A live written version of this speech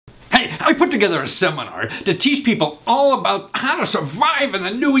I put together a seminar to teach people all about how to survive in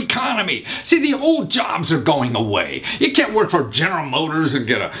the new economy. See, the old jobs are going away. You can't work for General Motors and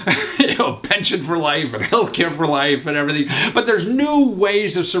get a pension for life and health care for life and everything. But there's new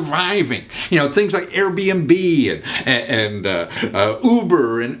ways of surviving. Things like Airbnb and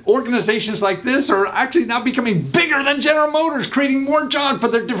Uber and organizations like this are actually now becoming bigger than General Motors, creating more jobs,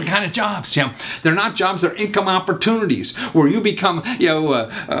 but they're different kind of jobs. They're not jobs, they're income opportunities where you become,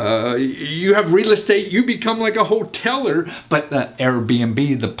 you have real estate, you become like a hoteler, but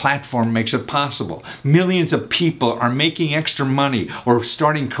Airbnb, the platform, makes it possible. Millions of people are making extra money or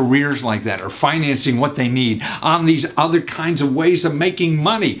starting careers like that or financing what they need on these other kinds of ways of making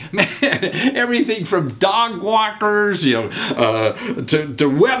money. Everything from dog walkers,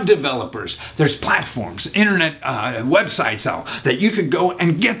 to web developers. There's platforms, internet websites out that you could go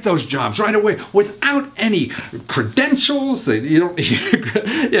and get those jobs right away without any credentials. That you don't,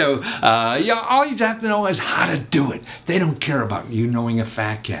 all you have to know is how to do it. They don't care about you knowing a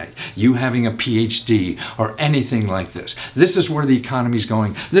FATCAT, you having a PhD, or anything like this. This is where the economy's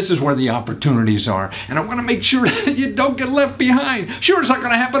going. This is where the opportunities are. And I want to make sure that you don't get left behind. Sure, it's not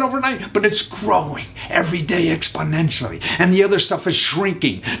going to happen overnight, but it's growing every day exponentially. And the other stuff is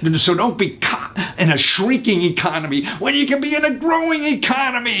shrinking. So don't be caught in a shrinking economy when you can be in a growing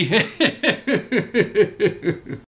economy.